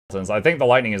I think the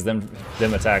lightning is them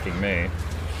attacking me.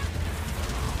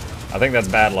 I think that's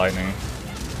bad lightning.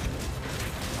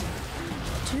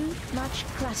 Too much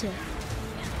clutter.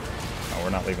 Oh, we're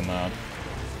not leaving that.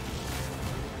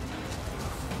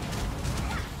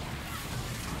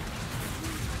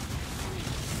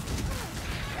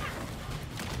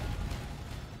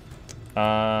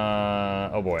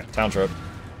 Oh boy, town trip.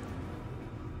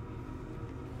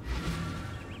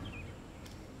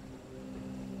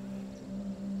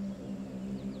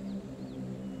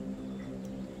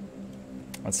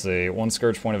 Let's see, one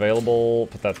Scourge point available,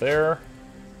 put that there.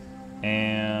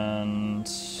 And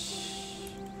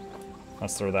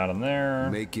let's throw that in there.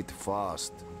 Make it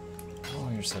fast. Oh,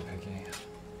 you're so picky.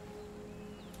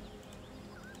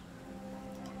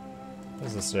 What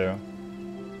does this do?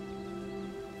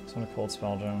 Some cold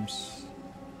spell gems.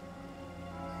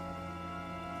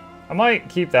 I might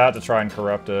keep that to try and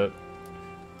corrupt it.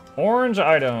 Orange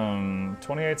item,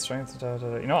 28 strength.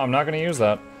 You know, I'm not going to use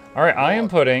that. All right, I am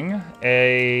putting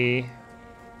a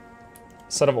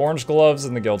set of orange gloves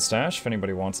in the guild stash if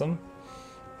anybody wants them.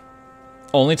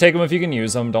 Only take them if you can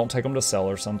use them. Don't take them to sell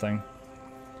or something.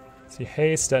 Let's see,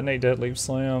 haste, detonate, dead, leap,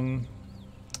 slam.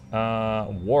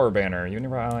 War banner. You and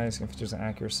your allies can features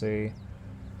accuracy.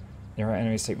 Nearby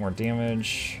enemies take more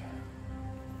damage.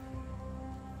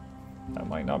 That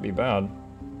might not be bad.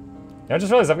 Yeah, I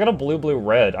just realized I've got a blue, blue,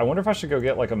 red. I wonder if I should go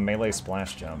get like a melee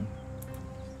splash gem.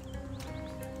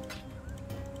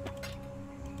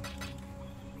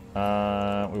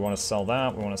 We want to sell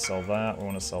that. We want to sell that. We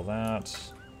want to sell that.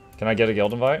 Can I get a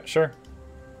guild invite? Sure.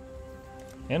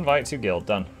 Invite to guild.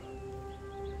 Done.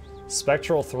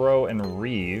 Spectral throw and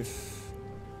reeve.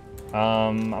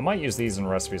 I might use these in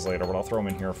recipes later, but I'll throw them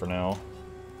in here for now.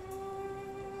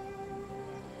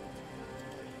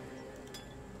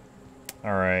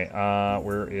 Alright,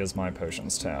 where is my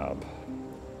potions tab?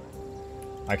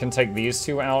 I can take these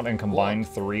two out and combine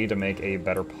 3 to make a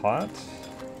better pot.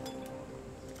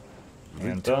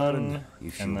 And done.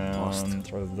 And then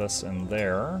throw this in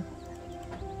there.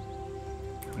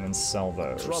 And then sell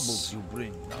those. Troubles you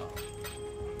bring now.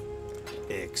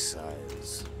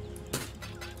 Exiles.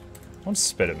 Don't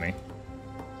spit at me.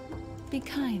 Be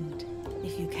kind,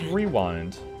 if you can.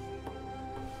 Rewind.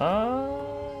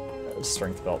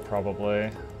 Strength belt, probably.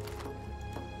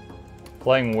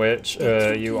 Playing Witch,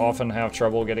 you often have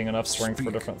trouble getting enough strength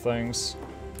for different things.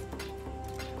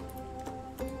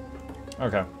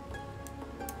 Okay.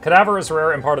 Cadaver is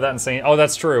rare and part of that insane. Oh,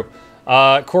 that's true.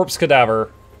 Corpse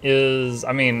Cadaver is,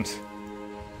 I mean,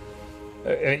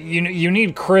 you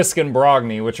need Krisk and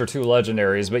Brogni, which are 2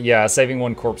 legendaries, but yeah, saving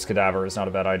 1 Corpse Cadaver is not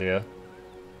a bad idea.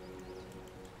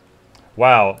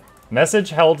 Wow. Message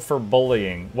held for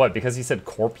bullying. What, because he said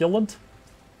corpulent?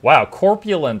 Wow,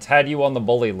 corpulent had you on the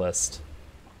bully list.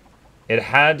 It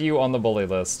had you on the bully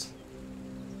list.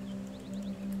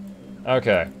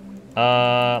 Okay.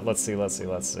 Let's see.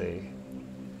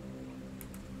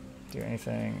 Do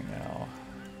anything? No.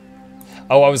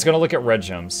 Oh, I was gonna look at red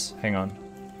gems. Hang on.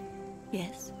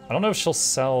 Yes. I don't know if she'll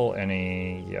sell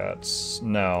any yet.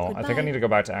 No, Goodbye. I think I need to go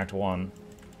back to Act 1.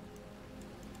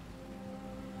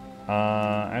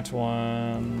 Act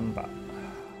 1... Bah.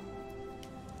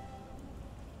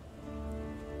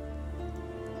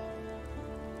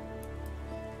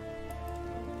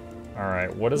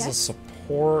 Alright, what is a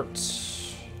support?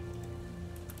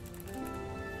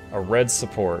 A red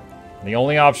support. The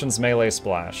only option's melee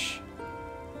splash.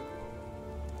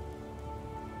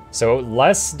 So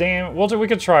less damage. Well, we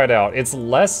could try it out. It's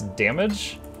less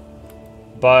damage,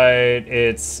 but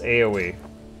it's AoE.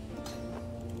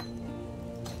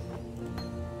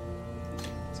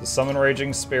 So summon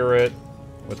Raging Spirit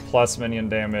with plus minion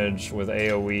damage with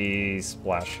AoE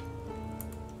splash.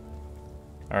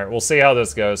 All right, we'll see how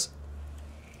this goes.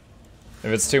 If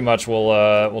it's too much,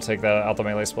 we'll take that out the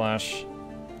melee splash.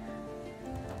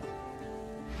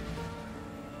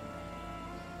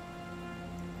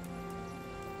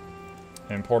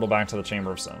 And portal back to the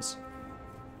Chamber of Stones.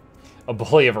 A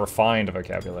bully of refined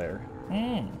vocabulary.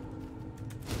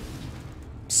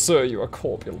 Sir, you are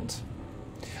corpulent.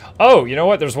 Oh, you know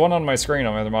what? There's one on my screen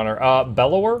on my other monitor.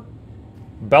 Bellower.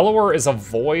 Bellower is a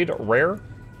void rare.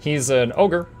 He's an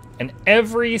ogre, and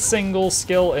every single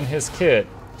skill in his kit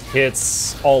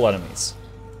hits all enemies.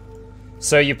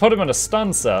 So you put him in a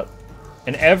stun set,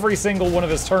 and every single one of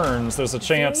his turns, there's a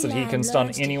chance that he can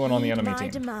stun anyone on the enemy team.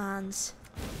 Demands.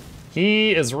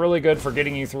 He is really good for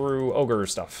getting you through ogre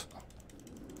stuff.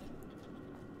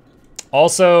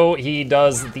 Also, he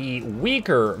does the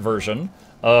weaker version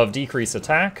of decrease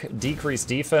attack, decrease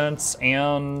defense,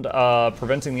 and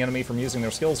preventing the enemy from using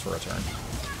their skills for a turn.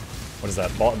 What is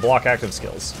that? Block active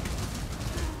skills.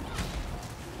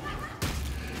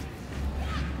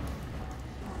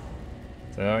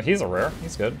 So he's a rare.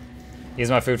 He's good. He's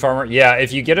my food farmer. Yeah,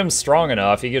 if you get him strong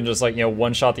enough, he can just, like, you know,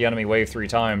 one-shot the enemy wave 3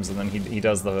 times, and then he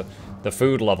does the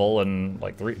food level in,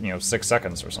 like, 6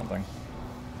 seconds or something.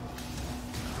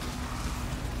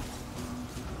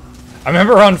 I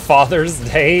remember on Father's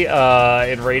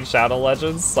Day in Raid Shadow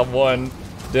Legends, someone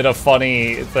did a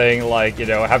funny thing like, you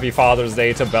know, Happy Father's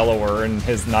Day to Bellower and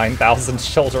his 9,000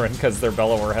 children, because their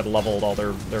Bellower had leveled all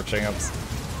their champs.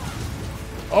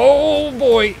 Oh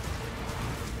boy!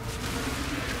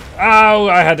 Oh,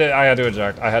 I had to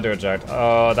eject. I had to eject.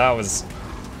 Oh, that was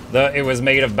it was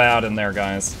made of bad in there,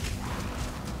 guys.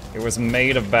 It was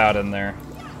made of bad in there.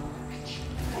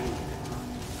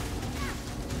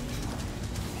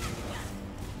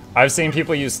 I've seen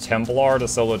people use Templar to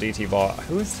solo DT bot.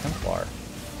 Who is Templar?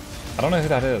 I don't know who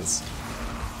that is.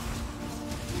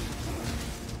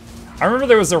 I remember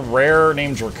there was a rare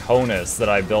named Draconis that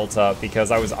I built up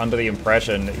because I was under the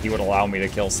impression that he would allow me to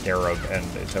kill Scarab, and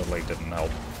it totally didn't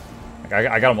help. Like,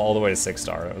 I got him all the way to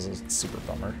 6-star. That was a super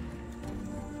bummer.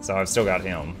 So I've still got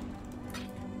him.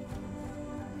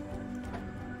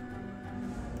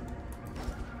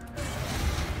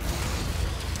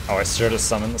 Oh, I should have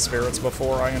summoned the spirits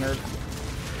before I entered.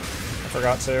 I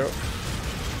forgot to.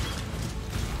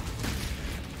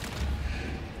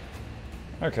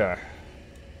 Okay.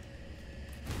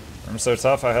 I'm so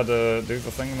tough I had to do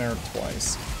the thing there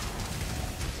twice.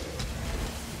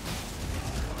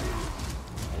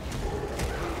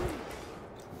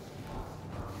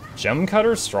 Gem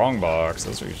Cutter Strongbox,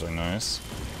 those are usually nice.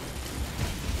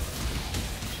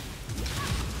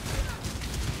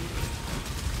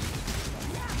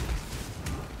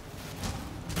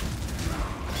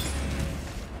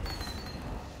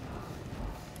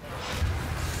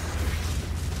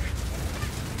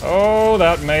 Oh,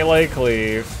 that melee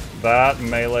cleave. That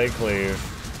melee cleave.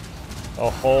 The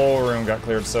whole room got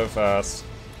cleared so fast.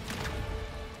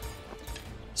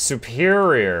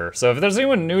 Superior. So if there's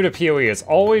anyone new to PoE, it's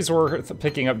always worth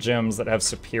picking up gems that have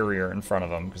superior in front of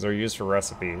them, because they're used for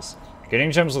recipes.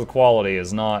 Getting gems with quality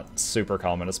is not super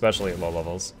common, especially at low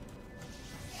levels.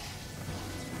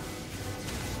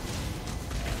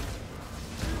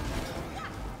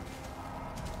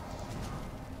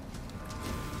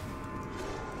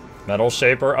 Metal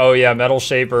Shaper? Oh yeah, Metal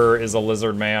Shaper is a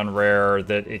Lizard Man rare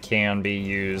that it can be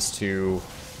used to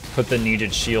put the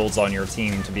needed shields on your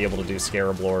team to be able to do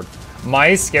Scarab Lord.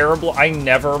 My Scarab Lord, I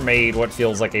never made what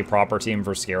feels like a proper team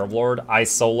for Scarab Lord. I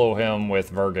solo him with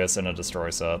Vergus in a Destroy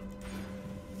set.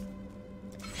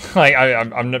 Like,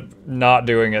 I'm not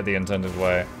doing it the intended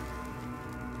way.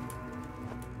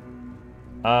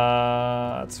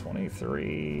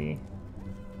 23...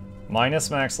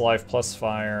 Minus max life plus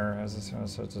fire.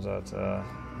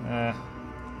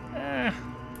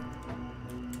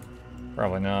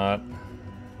 Probably not.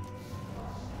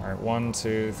 Alright, 1,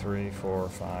 2, 3, 4,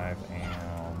 5,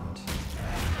 and...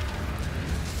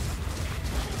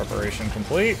 Preparation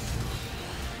complete.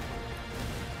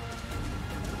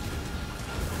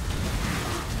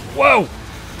 Whoa!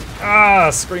 Ah,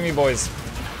 screamy boys.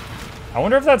 I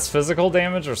wonder if that's physical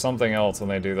damage or something else when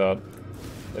they do that.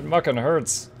 It mucking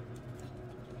hurts.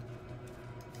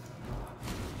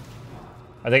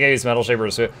 I think I used Metal Shaper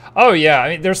as food. Oh yeah, I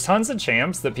mean, there's tons of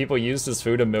champs that people used as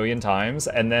food a million times,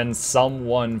 and then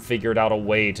someone figured out a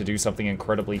way to do something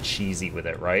incredibly cheesy with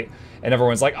it, right? And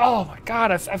everyone's like, oh my god,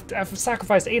 I've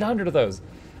sacrificed 800 of those.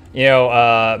 You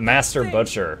know, Master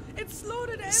Butcher.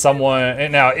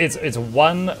 Someone, now it's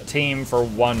one team for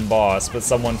one boss, but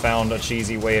someone found a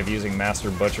cheesy way of using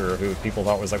Master Butcher, who people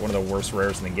thought was like one of the worst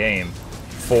rares in the game,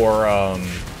 for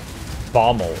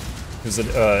Bommel, who's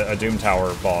a Doom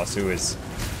Tower boss who is...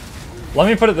 Let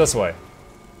me put it this way.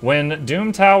 When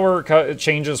Doom Tower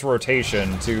changes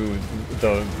rotation to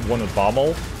the one with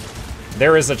Bommel,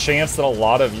 there is a chance that a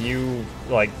lot of you,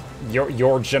 like,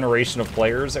 your generation of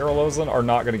players, Erolozen, are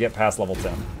not going to get past level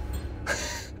 10.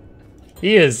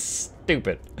 He is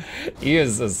stupid. He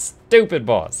is a stupid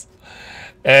boss.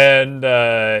 And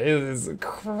it is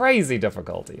crazy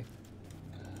difficulty.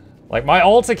 Like, my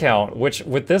ult account, which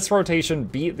with this rotation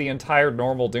beat the entire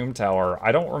normal Doom Tower,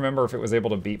 I don't remember if it was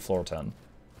able to beat floor 10.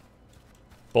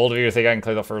 Bold of you to think I can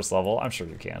clear the first level? I'm sure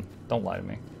you can. Don't lie to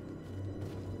me.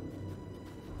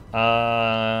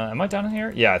 Am I done in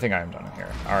here? Yeah, I think I am done in here.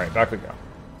 Alright, back we go.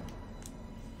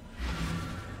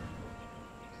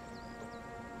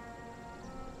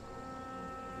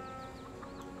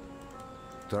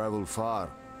 Travel far.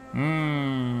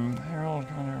 Herald,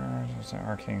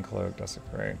 Arcane Cloak,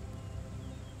 Desecrate.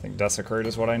 I think Desecrate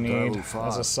is what I need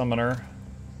as a summoner.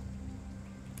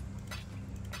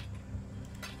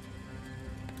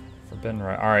 Forbidden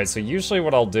Right. Alright, so usually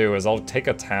what I'll do is I'll take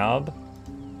a tab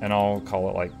And I'll call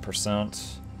it like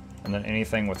 %. And then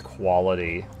anything with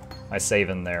quality, I save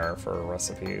in there for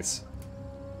recipes.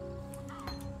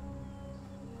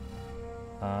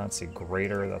 Let's see,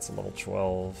 greater, that's a level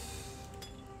 12.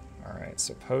 Alright,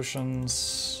 so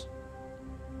potions.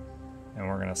 And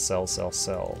we're gonna sell.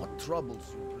 What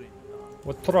troubles you bring now?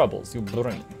 What troubles you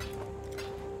bring?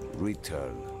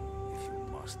 Return, if you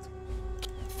must.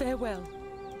 Farewell.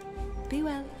 Be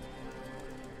well.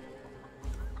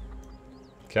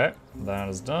 Okay, that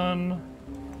is done.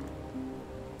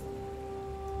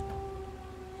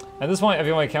 At this point,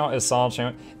 every account is solid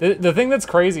champion. The thing that's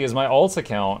crazy is my alt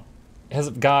account has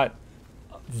got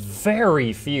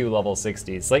very few level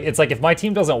 60s. Like, it's like if my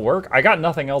team doesn't work, I got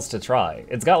nothing else to try.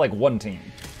 It's got like one team.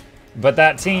 But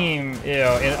that team, you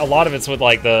know, a lot of it's with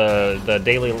like the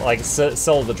daily, like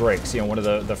sell the drakes, you know, one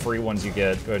of the free ones you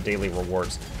get, daily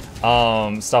rewards.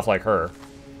 Stuff like her.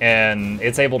 And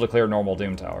it's able to clear normal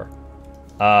Doom Tower.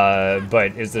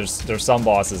 But there's some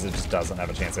bosses it just doesn't have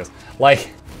a chance against. Like,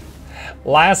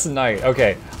 last night,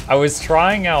 okay, I was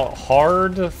trying out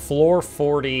hard floor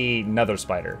 40 Nether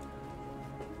Spider.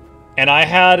 And I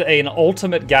had an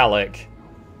ultimate Gallic,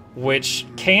 which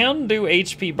can do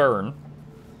HP burn.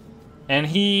 And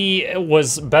he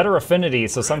was better affinity,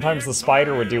 so sometimes the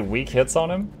spider would do weak hits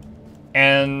on him.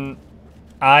 And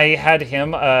I had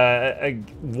him, on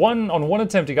one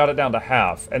attempt he got it down to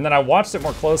half. And then I watched it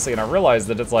more closely and I realized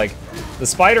that it's like, the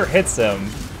spider hits him,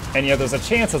 and you know, there's a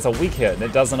chance it's a weak hit and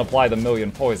it doesn't apply the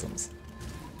million poisons.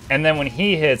 And then when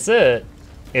he hits it,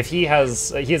 if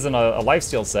he's in a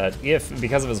lifesteal set,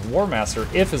 because of his War Master,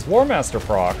 if his War Master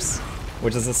procs,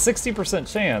 which is a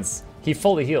 60% chance, he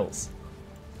fully heals.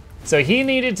 So he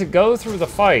needed to go through the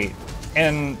fight,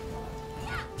 and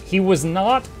he was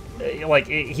not, like,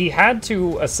 he had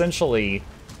to essentially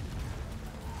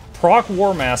proc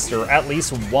War Master at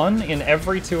least one in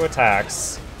every 2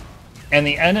 attacks, and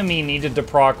the enemy needed to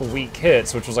proc weak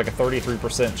hits, which was like a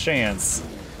 33% chance,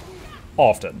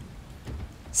 often.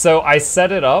 So I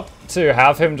set it up to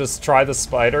have him just try the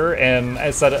spider, and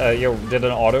I said, did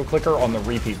an auto clicker on the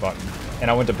repeat button, and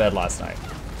I went to bed last night.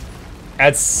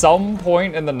 At some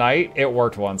point in the night, it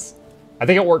worked once. I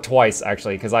think it worked twice,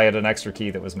 actually, because I had an extra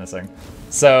key that was missing.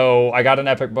 So I got an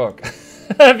epic book.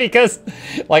 Because,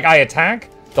 like, I attack,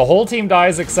 the whole team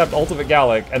dies except Ultimate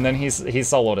Gallic, and then he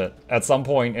soloed it at some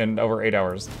point in over 8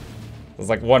 hours. It was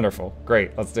like, wonderful,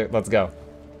 great, let's go.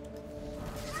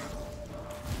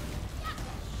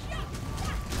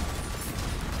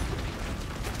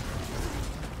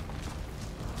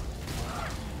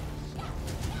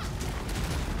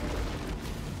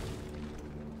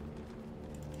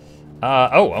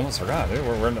 Oh, almost forgot, dude.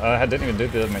 I didn't even do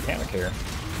the mechanic here.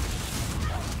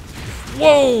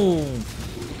 Whoa!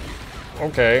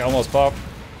 Okay, almost popped.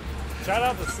 Shout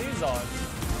out to Season.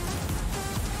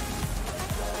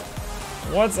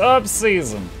 What's up,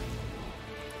 Season?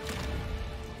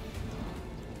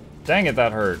 Dang it,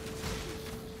 that hurt.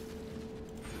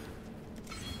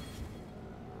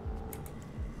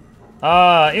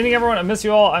 Evening, everyone. I miss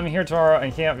you all. I'm here tomorrow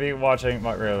and can't be watching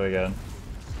Muck Regularly again.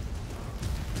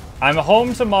 I'm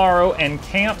home tomorrow and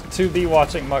can't to be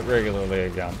watching Muck regularly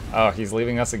again. Oh, he's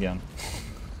leaving us again.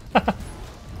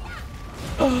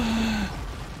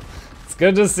 It's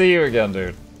good to see you again,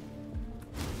 dude.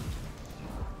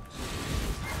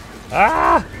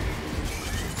 Ah!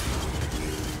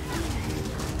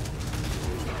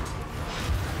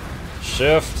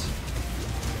 Shift.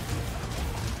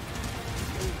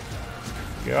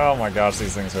 Oh my gosh,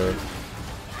 these things hurt.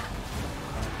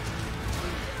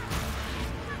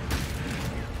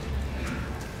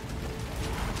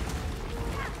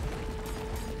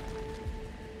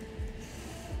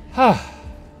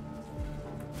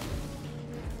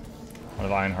 One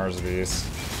of Einhar's beasts.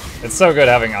 It's so good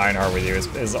having Einhar with you.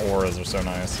 His auras are so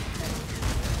nice.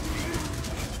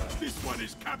 This one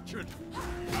is captured.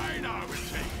 Einhar will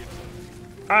take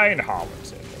it. Einhar will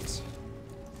take it.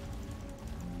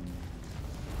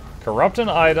 Corrupt an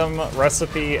item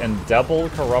recipe and double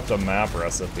corrupt a map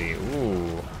recipe.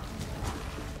 Ooh.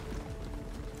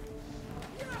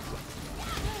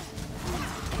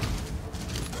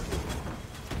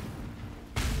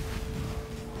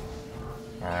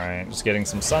 Alright, just getting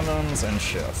some summons and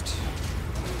shift.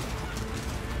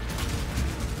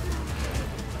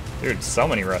 Dude, so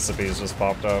many recipes just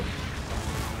popped up.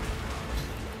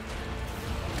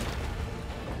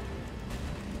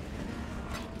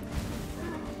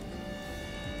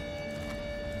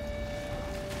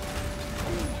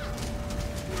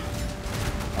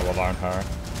 I love Ironpower.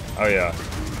 Oh yeah.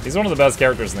 He's one of the best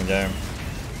characters in the game.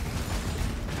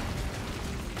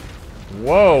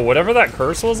 Whoa, whatever that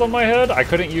curse was on my head, I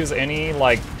couldn't use any,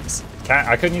 like,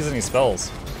 I couldn't use any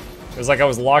spells. It was like I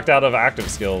was locked out of active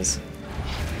skills.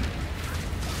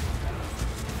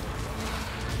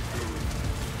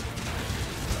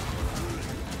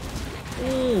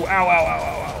 Ooh, ow, ow, ow,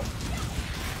 ow, ow.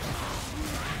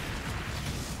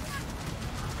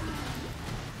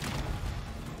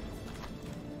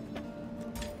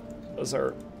 Those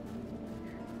hurt.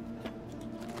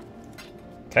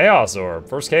 Chaos Orb.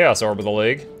 First Chaos Orb of the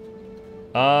league.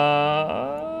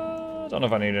 Don't know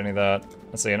if I need any of that.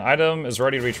 Let's see, an item is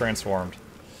ready to be transformed.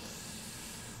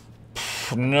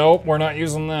 Nope, we're not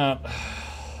using that.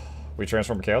 We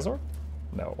transform a Chaos Orb?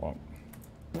 No, it won't.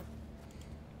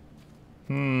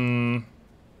 I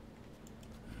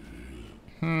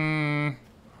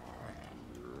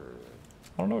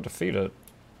don't know what to feed it.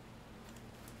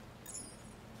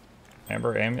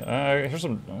 Amber, here's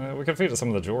some, we can feed it some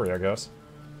of the jewelry, I guess.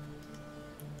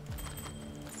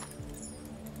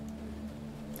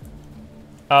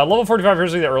 Level 45 is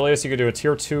usually the earliest you could do a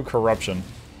tier 2 corruption.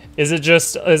 Is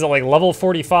it like level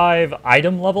 45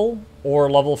 item level?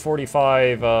 Or level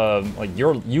 45, like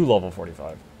you level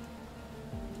 45?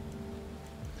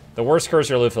 The worst curse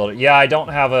your loot filter. Yeah, I don't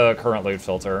have a current loot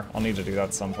filter. I'll need to do that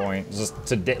at some point. Just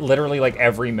today, literally like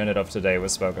every minute of today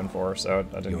was spoken for, so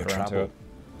I didn't get around to it.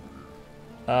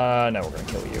 No, we're gonna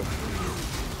kill you.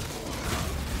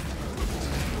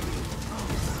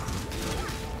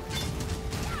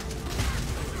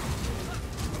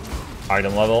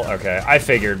 Item level? Okay, I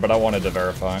figured, but I wanted to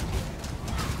verify.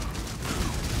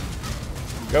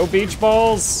 Go beach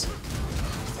balls!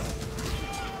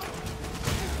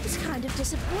 It's kind of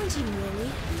disappointing, really.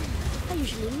 I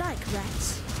usually like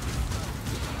rats.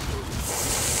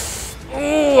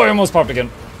 Oh, I almost popped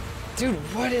again. Dude,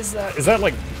 what is that? Is that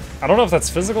like... I don't know if that's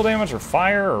physical damage or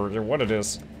fire or what it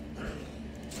is.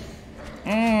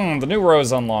 The new row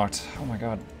is unlocked. Oh my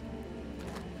god.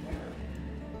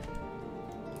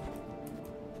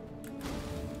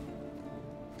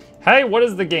 Hey, what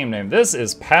is the game name? This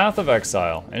is Path of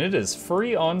Exile, and it is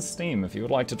free on Steam if you would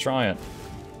like to try it.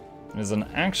 It is an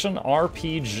action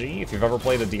RPG, if you've ever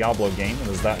played a Diablo game, it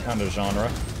is that kind of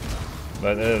genre.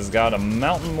 But it has got a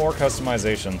mountain more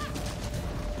customization.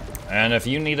 And if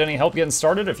you need any help getting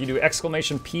started, if you do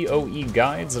 !POE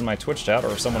guides in my Twitch chat,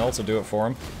 or if someone else will do it for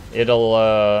them, it'll,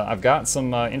 I've got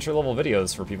some entry-level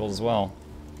videos for people as well.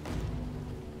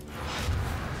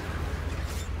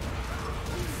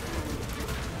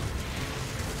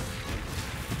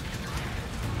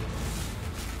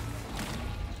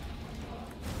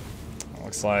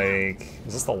 Looks like,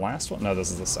 is this the last one? No,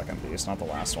 this is the second beast, not the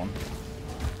last one.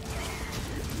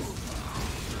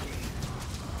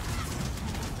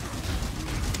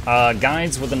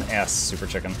 Guides with an S, Super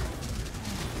Chicken.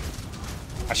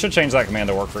 I should change that command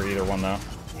to work for either one, though.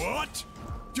 What?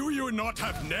 Do you not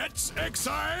have nets,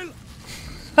 Exile?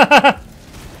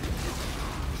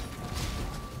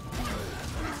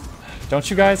 Don't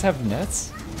you guys have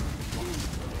nets?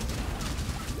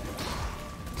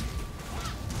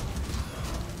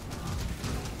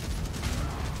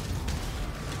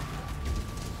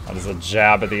 That is a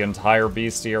jab at the entire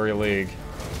Bestiary League.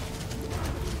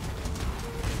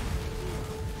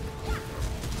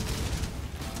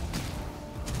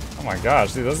 Oh my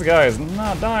gosh, dude, this guy is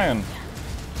not dying.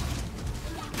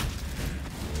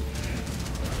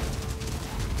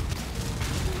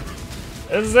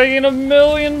 It's taking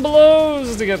 1,000,000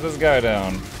 blows to get this guy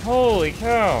down. Holy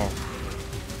cow.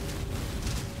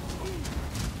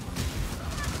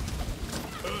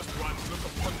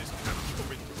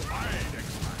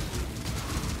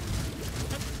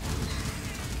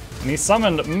 And he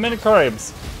summoned many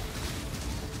crabs.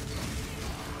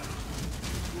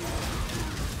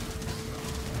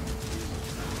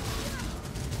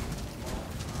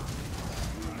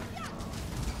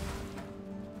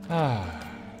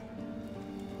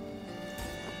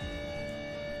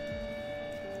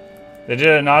 They did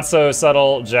a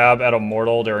not-so-subtle jab at a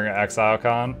mortal during an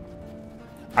ExileCon.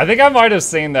 I think I might have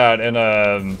seen that in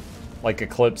a, like,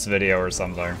 Eclipse video or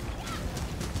something.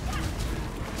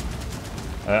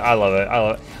 I love it, I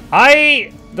love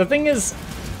it. The thing is...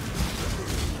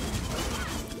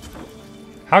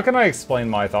 How can I explain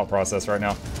my thought process right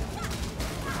now?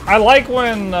 I like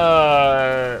when,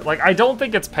 like, I don't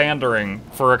think it's pandering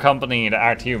for a company to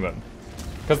act human.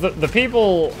 Because the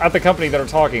people at the company that are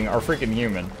talking are freaking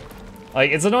human.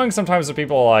 Like, it's annoying sometimes when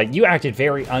people are like, you acted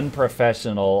very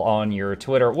unprofessional on your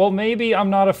Twitter. Well, maybe I'm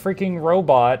not a freaking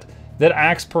robot that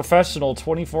acts professional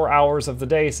 24 hours of the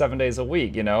day, 7 days a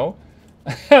week, you know?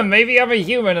 Maybe I'm a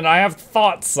human and I have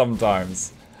thoughts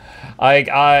sometimes. Like,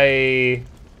 I...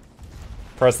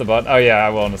 Press the button. Oh yeah,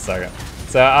 I will in a second.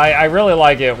 So I really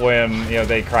like it when, you know,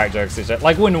 they crack jokes to each other.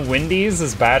 Like when Wendy's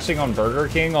is bashing on Burger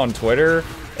King on Twitter,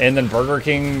 and then Burger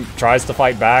King tries to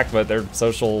fight back, but their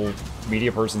social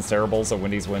media person's terrible, so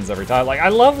Wendy's wins every time. Like, I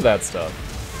love that stuff.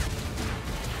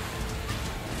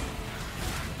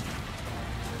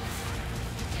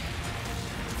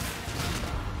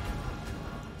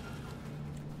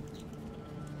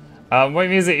 What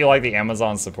music you like? The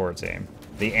Amazon support team.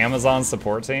 The Amazon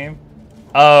support team?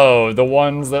 Oh, the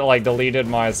ones that like deleted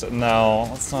my. No,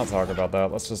 let's not talk about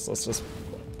that. Let's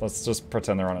just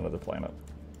pretend they're on another planet.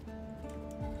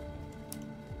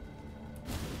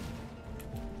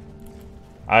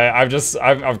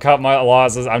 I've cut my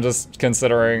losses. I'm just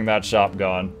considering that shop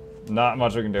gone. Not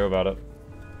much we can do about it.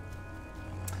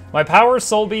 My power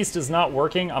soul beast is not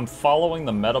working. I'm following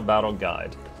the meta battle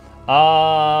guide.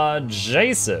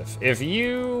 Jasif, if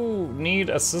you need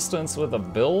assistance with a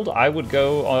build, I would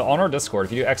go on our Discord.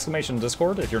 If you do exclamation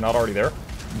Discord, if you're not already there,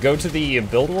 go to the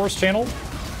Build Wars channel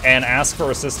and ask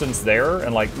for assistance there,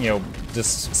 and like, you know,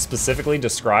 just specifically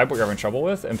describe what you're having trouble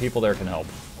with, and people there can help.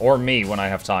 Or me when I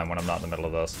have time, when I'm not in the middle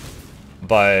of this.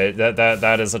 But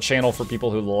that is a channel for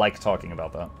people who like talking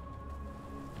about that.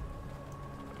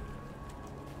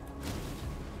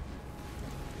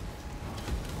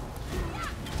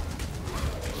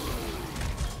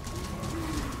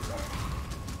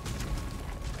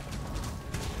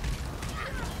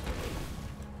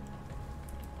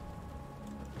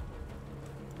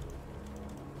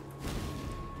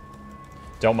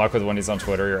 Don't muck with Wendy's on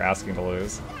Twitter, you're asking to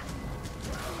lose.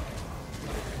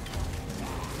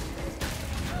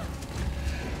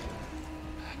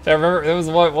 I remember, it was,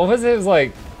 what was it? It was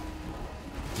like,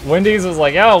 Wendy's was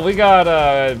like, yo, we got,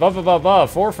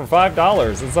 4 for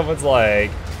 $5. And someone's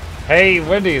like, hey,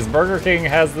 Wendy's, Burger King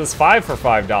has this 5 for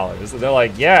 $5. And they're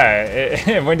like, yeah.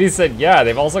 And Wendy's said, yeah,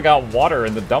 they've also got water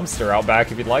in the dumpster out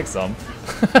back if you'd like some.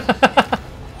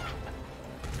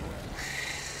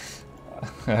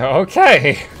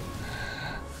 Okay.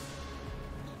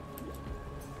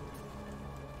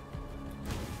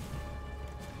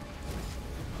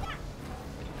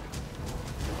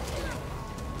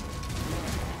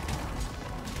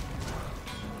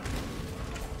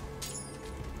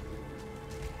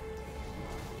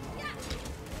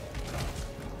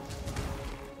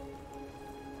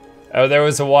 Oh, there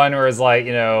was one where it's like,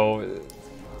 you know,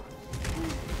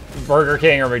 Burger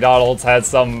King or McDonald's had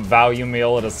some value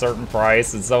meal at a certain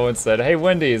price, and someone said, hey,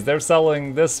 Wendy's, they're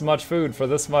selling this much food for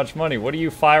this much money. What are you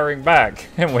firing back?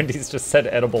 And Wendy's just said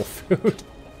edible food.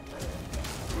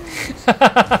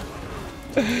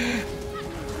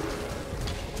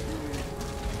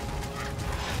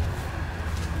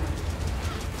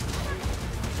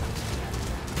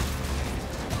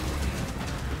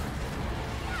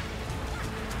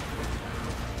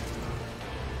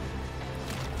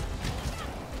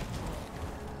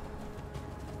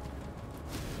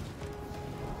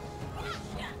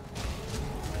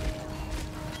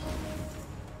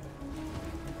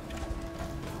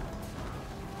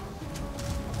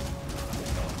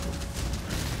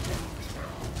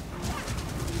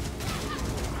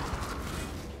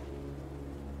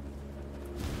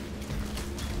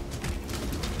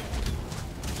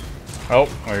 Oh,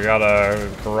 we got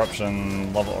a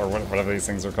corruption level, or whatever these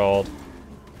things are called.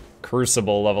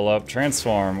 Crucible level up.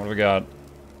 Transform, what do we got?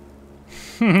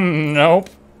 Nope.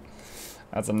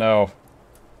 That's a no.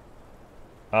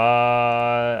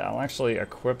 I'll actually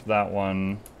equip that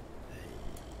one.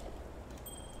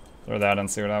 Throw that in,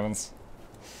 see what happens.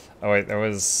 Oh wait, there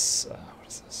was... what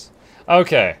is this?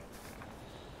 Okay.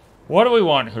 What do we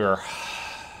want here?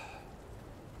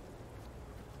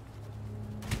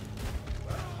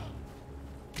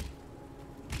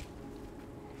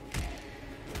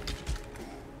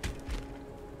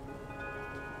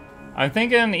 I'm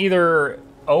thinking either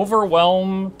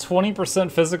overwhelm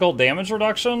 20% physical damage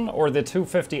reduction or the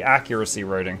 250 accuracy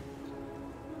rating.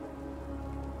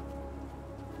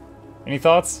 Any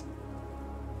thoughts?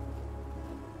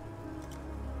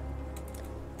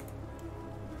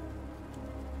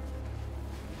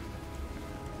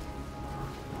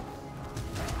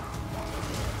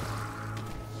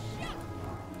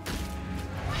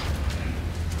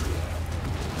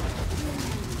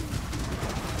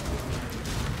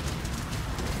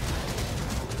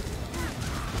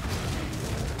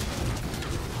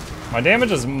 My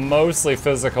damage is mostly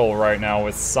physical right now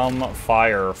with some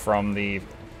fire from the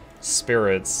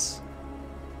spirits.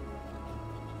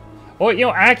 Well, you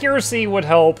know, accuracy would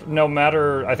help no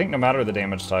matter, I think no matter the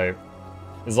damage type,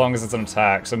 as long as it's an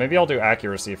attack. So maybe I'll do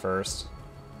accuracy first.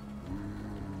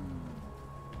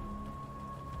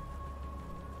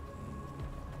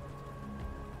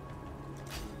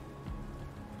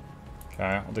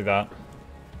 Okay, I'll do that.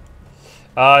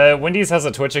 Wendy's has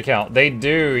a Twitch account. They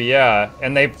do, yeah.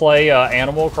 And they play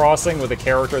Animal Crossing with a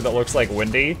character that looks like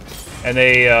Wendy. And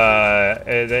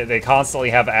they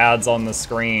constantly have ads on the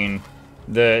screen.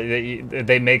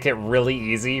 They make it really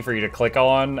easy for you to click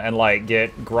on and like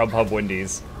get Grubhub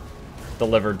Wendy's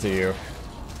delivered to you.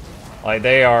 Like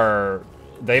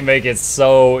they make it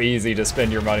so easy to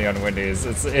spend your money on Wendy's.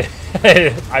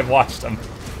 I've watched them.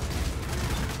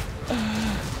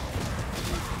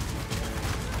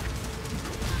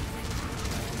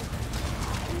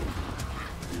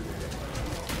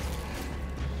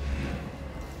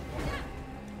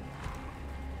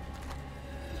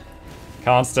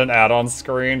 Constant ad on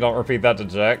screen. Don't repeat that to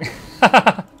Jack.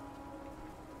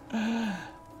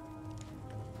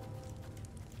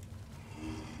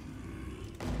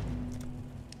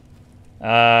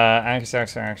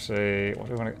 Actually, what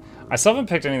do we want to? I still haven't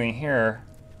picked anything here.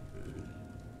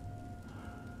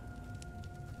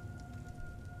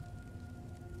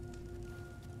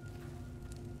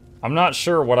 I'm not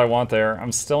sure what I want there.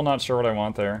 I'm still not sure what I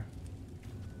want there.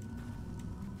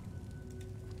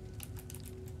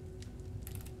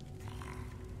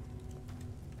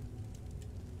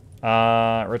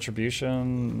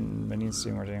 Retribution, minions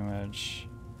do more damage.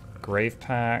 Grave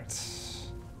Pact.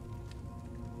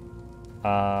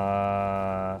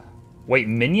 Wait,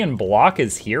 Minion Block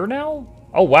is here now?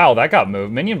 Oh wow, that got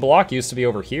moved. Minion Block used to be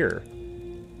over here.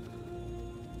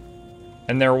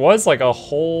 And there was like a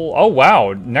whole, oh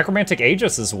wow, Necromantic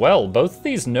Aegis as well. Both of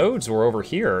these nodes were over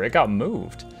here. It got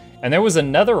moved. And there was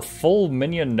another full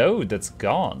minion node that's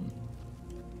gone.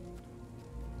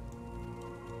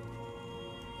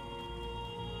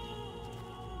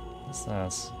 What's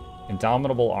this?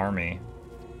 Indomitable Army.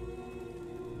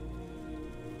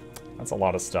 That's a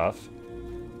lot of stuff.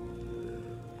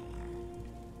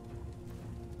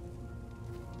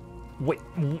 Wait,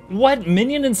 what?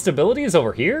 Minion instability is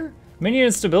over here? Minion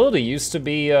instability used to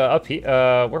be up here.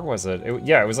 Where was it?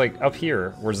 Yeah, it was like up here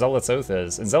where Zealot's Oath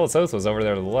is. And Zealot's Oath was over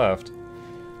there to the left.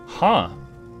 Huh.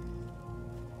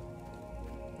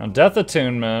 Now, Death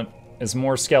Attunement is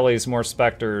more skellies, more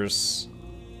specters,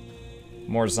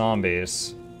 more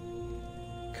zombies.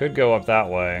 Could go up that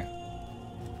way.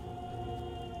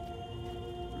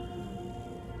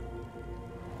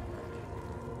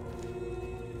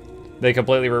 They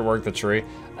completely reworked the tree.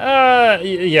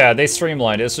 Yeah, they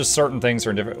streamlined it. It's just certain things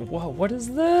are different. Whoa, what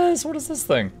is this? What is this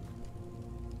thing?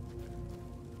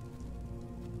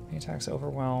 Attacks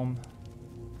overwhelm.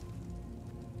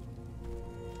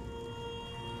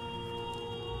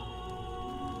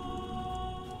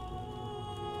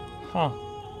 Huh.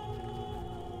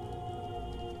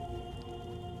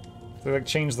 They like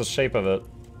changed the shape of it.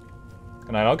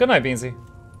 Good night, all. Good night, Beansy.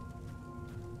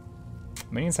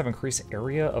 Minions have increased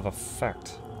area of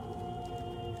effect.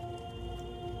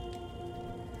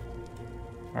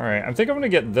 Alright, I think I'm gonna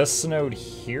get this node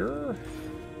here.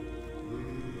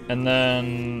 And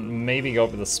then maybe go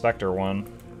up to the Spectre one.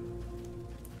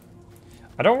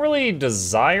 I don't really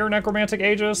desire Necromantic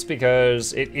Aegis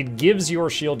because it gives your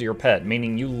shield to your pet,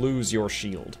 meaning you lose your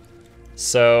shield.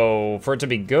 So for it to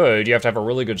be good, you have to have a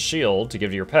really good shield to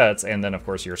give to your pets, and then of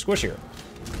course you're squishier.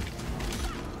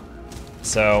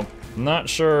 So, not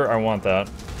sure I want that.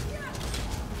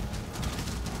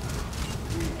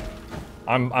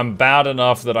 I'm bad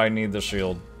enough that I need the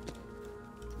shield.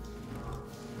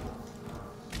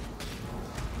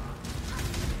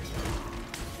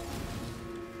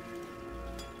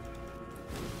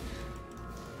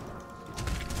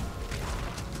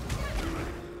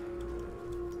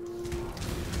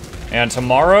 And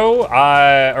tomorrow,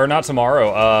 or not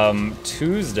tomorrow,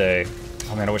 Tuesday.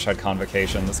 Oh man, I wish I had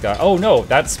Convocation. This guy, oh no,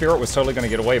 that spirit was totally gonna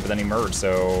get away, but then he merged,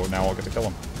 so now I'll get to kill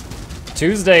him.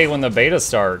 Tuesday, when the beta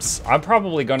starts, I'm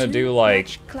probably gonna do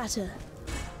like... Clatter.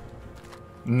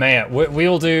 Man,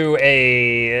 we'll do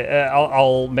a...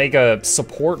 I'll make a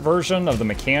support version of the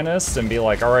Mechanist and be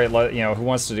like, all right, you know, who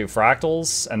wants to do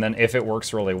fractals? And then if it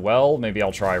works really well, maybe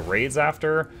I'll try raids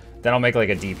after. Then I'll make like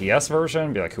a DPS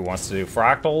version, be like, who wants to do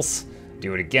fractals?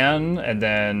 Do it again, and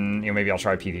then, you know, maybe I'll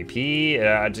try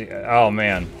PvP. Oh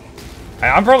man.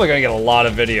 I'm probably gonna get a lot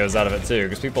of videos out of it too,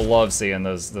 because people love seeing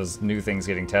those new things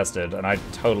getting tested, and I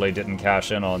totally didn't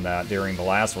cash in on that during the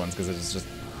last ones, because it was just,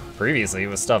 previously, it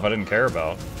was stuff I didn't care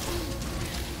about.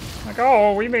 Like,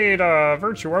 oh, we made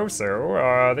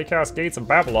Virtuoso, they cast Gates of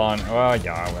Babylon. Well,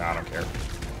 yeah, I don't care.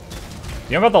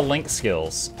 You know about the link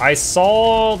skills? I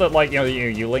saw that, like, you know,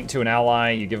 you link to an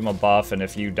ally, you give them a buff, and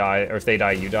if you die, or if they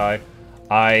die, you die.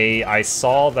 I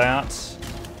saw that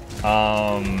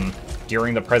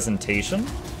during the presentation,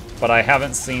 but I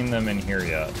haven't seen them in here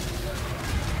yet.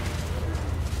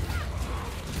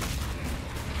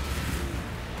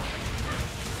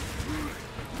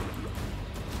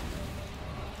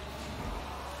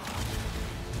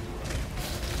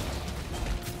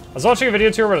 I was watching a video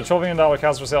tour with a $12 million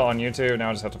cows for sale on YouTube. Now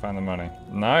I just have to find the money.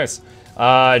 Nice.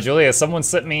 Julia, someone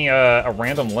sent me a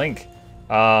random link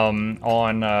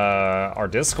on our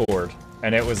Discord.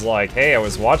 And it was like, hey, I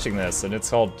was watching this, and it's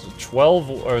called 12,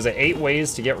 or was it 8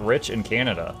 ways to get rich in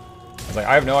Canada. I was like,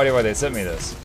 I have no idea why they sent me this.